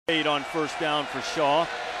8 on first down for Shaw.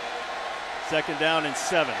 2nd down and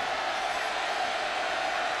 7.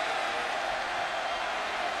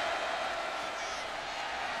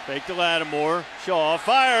 Fake to Lattimore. Shaw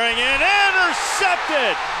firing and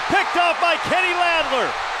intercepted. Picked off by Kenny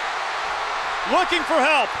Ladler. Looking for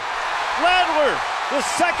help. Ladler, the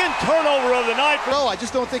 2nd turnover of the night. No, I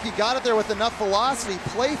just don't think he got it there with enough velocity.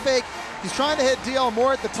 Play fake. He's trying to hit D.L.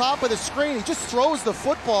 Moore at the top of the screen. He just throws the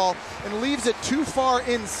football and leaves it too far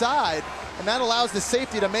inside, and that allows the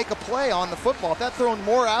safety to make a play on the football. If that's thrown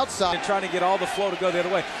more outside. And trying to get all the flow to go the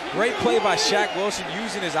other way. Great play by Shaq Wilson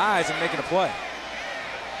using his eyes and making a play.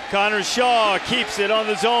 Connor Shaw keeps it on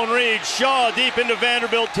the zone read. Shaw deep into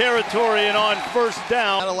Vanderbilt territory and on first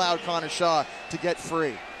down. That allowed Connor Shaw to get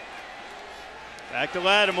free. Back to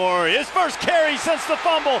Lattimore. His first carry since the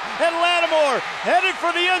fumble. And Lattimore headed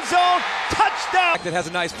for the end zone. Touchdown. That has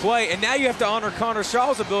a nice play. And now you have to honor Connor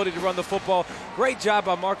Shaw's ability to run the football. Great job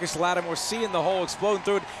by Marcus Lattimore seeing the hole, exploding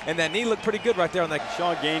through it. And that knee looked pretty good right there on that.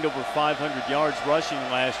 Shaw gained over 500 yards rushing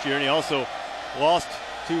last year. And he also lost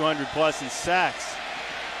 200 plus in sacks.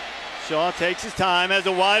 Shaw takes his time, has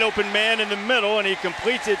a wide open man in the middle, and he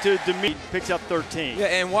completes it to Demeet, picks up 13. Yeah,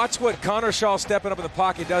 and watch what Connor Shaw stepping up in the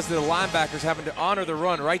pocket does to the linebackers, having to honor the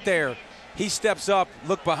run right there. He steps up,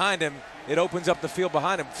 look behind him, it opens up the field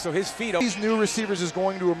behind him, so his feet. These new receivers is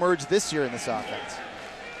going to emerge this year in this offense.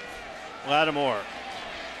 Lattimore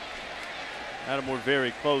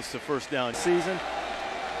very close to first down season.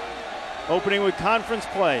 Opening with conference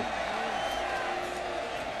play.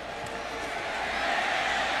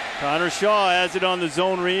 Connor Shaw has it on the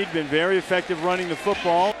zone read, been very effective running the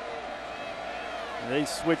football. They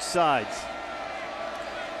switch sides.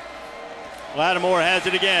 Lattimore has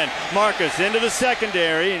it again. Marcus into the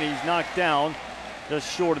secondary, and he's knocked down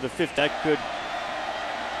just short of the 50. That could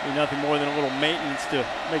be nothing more than a little maintenance to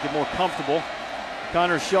make it more comfortable.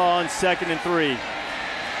 Connor Shaw on 2nd and 3.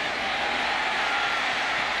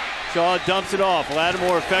 Shaw dumps it off.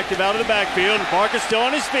 Lattimore effective out of the backfield. Marcus still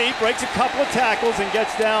on his feet, breaks a couple of tackles and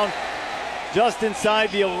gets down just inside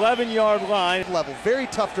the 11-yard line. Level, very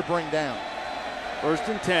tough to bring down. 1st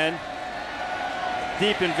and 10.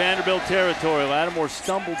 Deep in Vanderbilt territory. Lattimore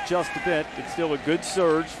stumbled just a bit, but still a good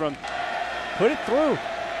surge from put it through.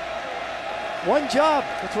 One job.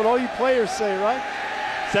 That's what all you players say, right?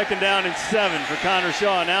 2nd down and 7 for Connor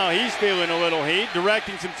Shaw. Now he's feeling a little heat,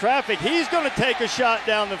 directing some traffic. He's going to take a shot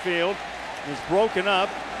down the field. It's broken up.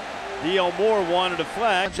 D.L. Moore wanted a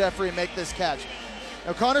flag. Jeffrey make this catch.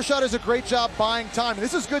 Now Connor Shaw does a great job buying time.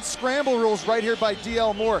 This is good scramble rules right here by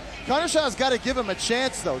D.L. Moore. Connor Shaw's got to give him a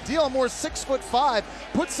chance though. D.L. Moore's 6'5",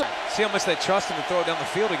 puts some. See how much they trust him to throw it down the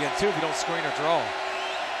field again too if you don't screen or draw.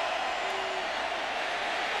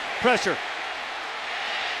 Pressure.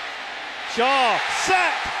 Shaw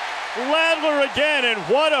sacked. Ladler again, and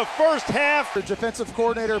what a first half. The defensive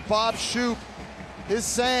coordinator Bob Shoop, his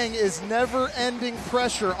saying is never-ending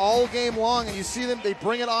pressure all game long, and you see them, they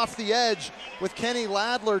bring it off the edge with Kenny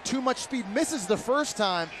Ladler. Too much speed, misses the first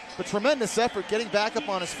time, but tremendous effort getting back up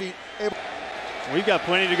on his feet. We've got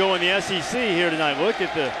plenty to go in the SEC here tonight. Look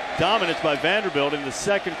at the dominance by Vanderbilt in the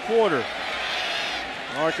 2nd quarter.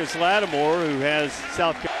 Marcus Lattimore, who has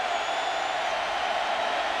South Carolina.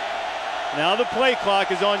 Now the play clock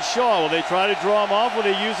is on Shaw. Will they try to draw him off? Will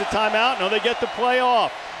they use a timeout? No, they get the play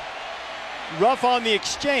off. Rough on the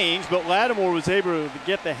exchange, but Lattimore was able to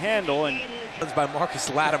get the handle. And by Marcus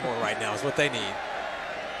Lattimore right now is what they need.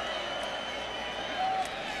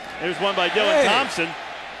 There's one by Dylan Thompson.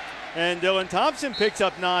 And Dylan Thompson picks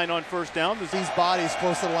up 9 on first down. These bodies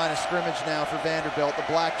close to the line of scrimmage now for Vanderbilt, the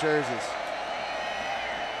black jerseys.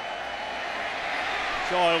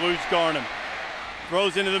 Shaw eludes Garnham.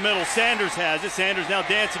 Throws into the middle. Sanders has it. Sanders now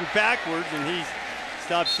dancing backwards, and he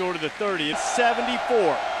stops short of the 30. It's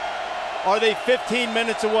 74. Are they 15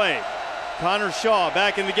 minutes away? Connor Shaw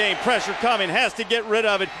back in the game. Pressure coming. Has to get rid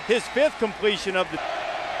of it. His 5th completion of the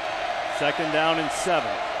 2nd down and 7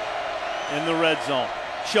 in the red zone.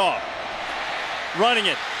 Shaw running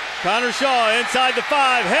it. Connor Shaw inside the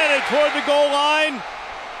 5, headed toward the goal line,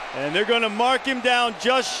 and they're going to mark him down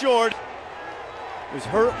just short. Was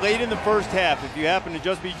hurt late in the first half. If you happen to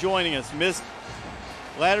just be joining us, missed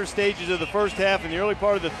latter stages of the first half and the early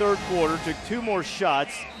part of the 3rd quarter. Took 2 more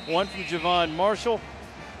shots, one from Javon Marshall,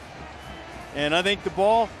 and I think the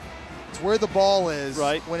ball. It's where the ball is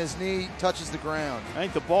right when his knee touches the ground. I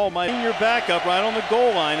think the ball might be your backup right on the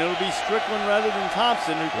goal line. It'll be Strickland rather than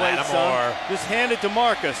Thompson, who played some. Just hand it to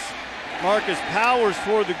Marcus. Marcus powers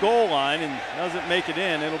toward the goal line and doesn't make it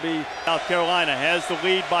in. It'll be South Carolina has the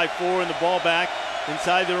lead by 4 and the ball back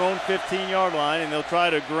inside their own 15-yard line, and they'll try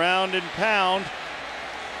to ground and pound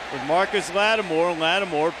with Marcus Lattimore.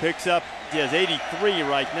 Lattimore picks up, he has 83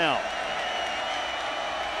 right now.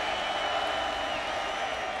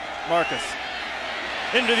 Marcus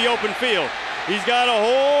into the open field. He's got a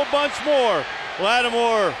whole bunch more.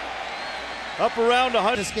 Lattimore up around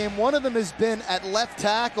 100. This game, one of them has been at left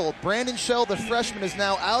tackle. Brandon Shell, the freshman, is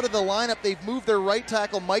now out of the lineup. They've moved their right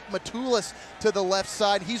tackle, Mike Matulis, to the left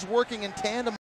side. He's working in tandem